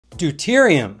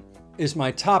Deuterium is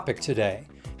my topic today.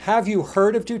 Have you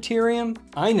heard of deuterium?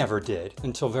 I never did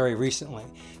until very recently.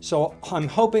 So I'm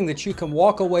hoping that you can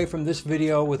walk away from this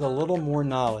video with a little more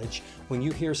knowledge when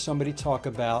you hear somebody talk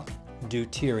about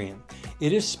deuterium.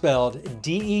 It is spelled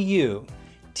D-E-U-T-E-R-I-U-M.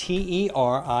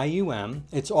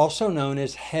 It's also known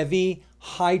as heavy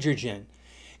hydrogen.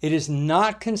 It is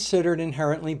not considered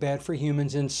inherently bad for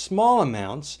humans in small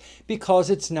amounts because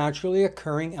it's naturally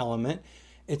occurring element.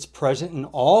 It's present in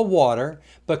all water,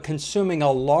 but consuming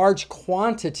a large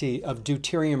quantity of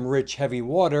deuterium-rich heavy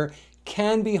water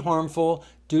can be harmful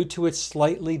due to its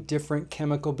slightly different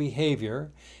chemical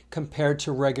behavior compared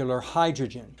to regular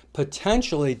hydrogen,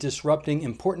 potentially disrupting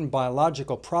important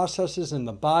biological processes in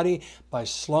the body by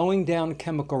slowing down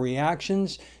chemical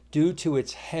reactions due to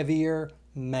its heavier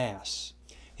mass.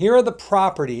 Here are the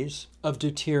properties of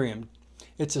deuterium.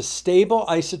 It's a stable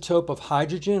isotope of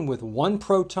hydrogen with 1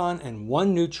 proton and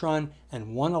 1 neutron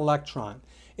and 1 electron.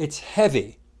 It's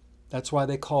heavy. That's why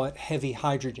they call it heavy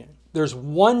hydrogen. There's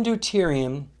 1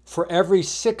 deuterium for every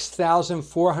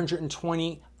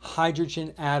 6,420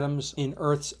 hydrogen atoms in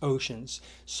Earth's oceans.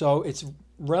 So it's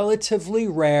relatively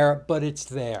rare, but it's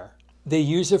there. They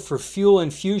use it for fuel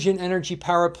and fusion energy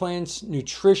power plants,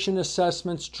 nutrition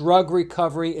assessments, drug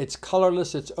recovery. It's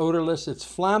colorless, it's odorless, it's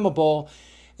flammable.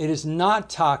 It is not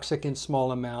toxic in small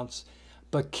amounts,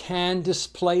 but can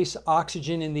displace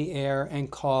oxygen in the air and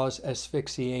cause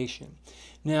asphyxiation.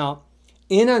 Now,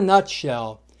 in a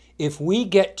nutshell, if we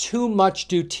get too much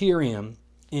deuterium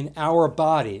in our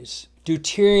bodies,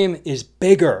 deuterium is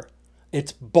bigger,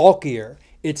 it's bulkier,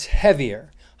 it's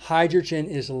heavier. Hydrogen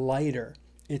is lighter,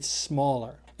 it's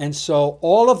smaller. And so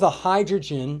all of the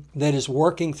hydrogen that is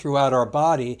working throughout our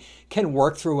body can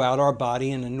work throughout our body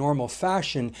in a normal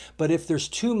fashion. But if there's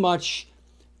too much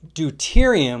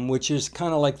deuterium, which is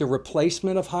kind of like the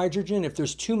replacement of hydrogen, if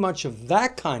there's too much of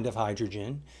that kind of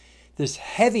hydrogen, this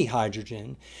heavy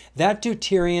hydrogen, that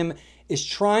deuterium is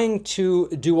trying to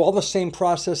do all the same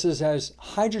processes as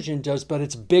hydrogen does, but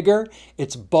it's bigger,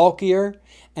 it's bulkier.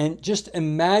 And just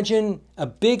imagine a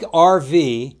big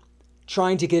RV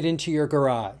trying to get into your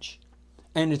garage,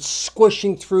 and it's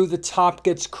squishing through, the top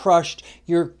gets crushed,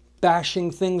 you're bashing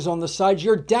things on the sides,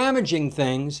 you're damaging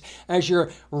things as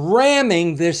you're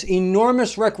ramming this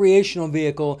enormous recreational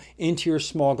vehicle into your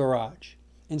small garage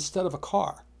instead of a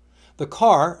car. The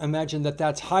car, imagine that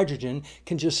that's hydrogen,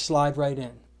 can just slide right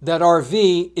in. That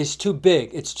RV is too big,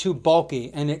 it's too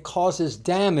bulky, and it causes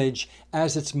damage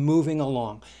as it's moving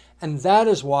along. And that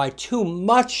is why too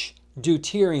much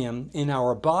deuterium in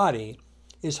our body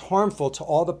is harmful to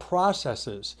all the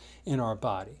processes in our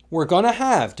body. We're going to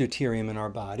have deuterium in our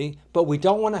body, but we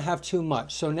don't want to have too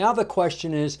much. So now the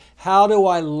question is, how do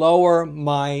I lower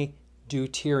my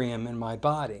deuterium in my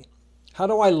body? How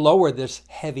do I lower this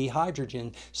heavy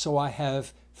hydrogen so I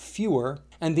have fewer?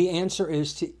 And the answer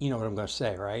is to, you know what I'm going to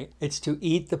say, right? It's to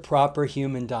eat the proper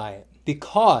human diet.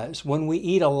 Because when we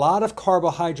eat a lot of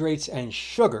carbohydrates and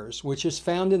sugars, which is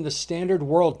found in the standard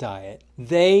world diet,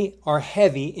 they are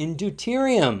heavy in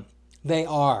deuterium. They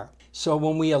are. So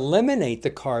when we eliminate the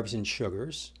carbs and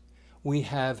sugars, we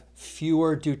have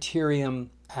fewer deuterium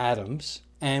atoms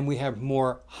and we have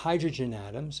more hydrogen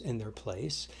atoms in their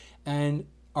place, and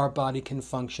our body can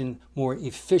function more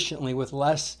efficiently with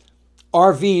less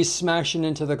RVs smashing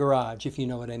into the garage, if you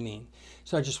know what I mean.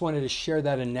 So I just wanted to share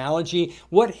that analogy.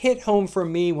 What hit home for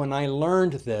me when I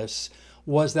learned this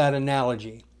was that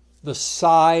analogy. The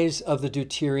size of the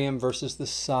deuterium versus the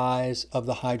size of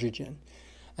the hydrogen.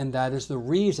 And that is the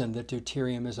reason that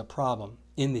deuterium is a problem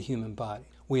in the human body.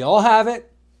 We all have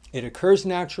it. It occurs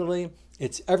naturally.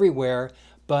 It's everywhere.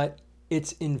 But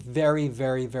it's in very,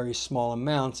 very, very small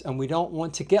amounts. And we don't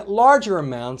want to get larger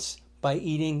amounts by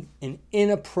eating an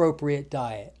inappropriate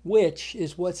diet, which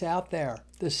is what's out there.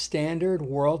 The standard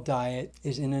world diet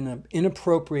is in an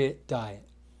inappropriate diet.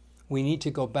 We need to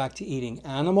go back to eating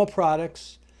animal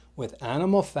products with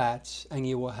animal fats, and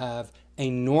you will have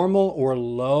a normal or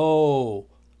low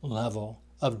level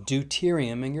of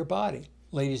deuterium in your body.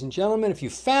 Ladies and gentlemen, if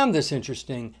you found this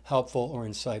interesting, helpful, or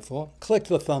insightful, click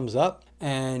the thumbs up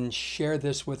and share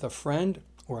this with a friend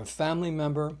or a family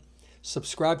member.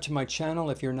 Subscribe to my channel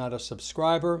if you're not a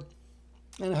subscriber,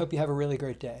 and I hope you have a really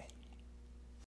great day.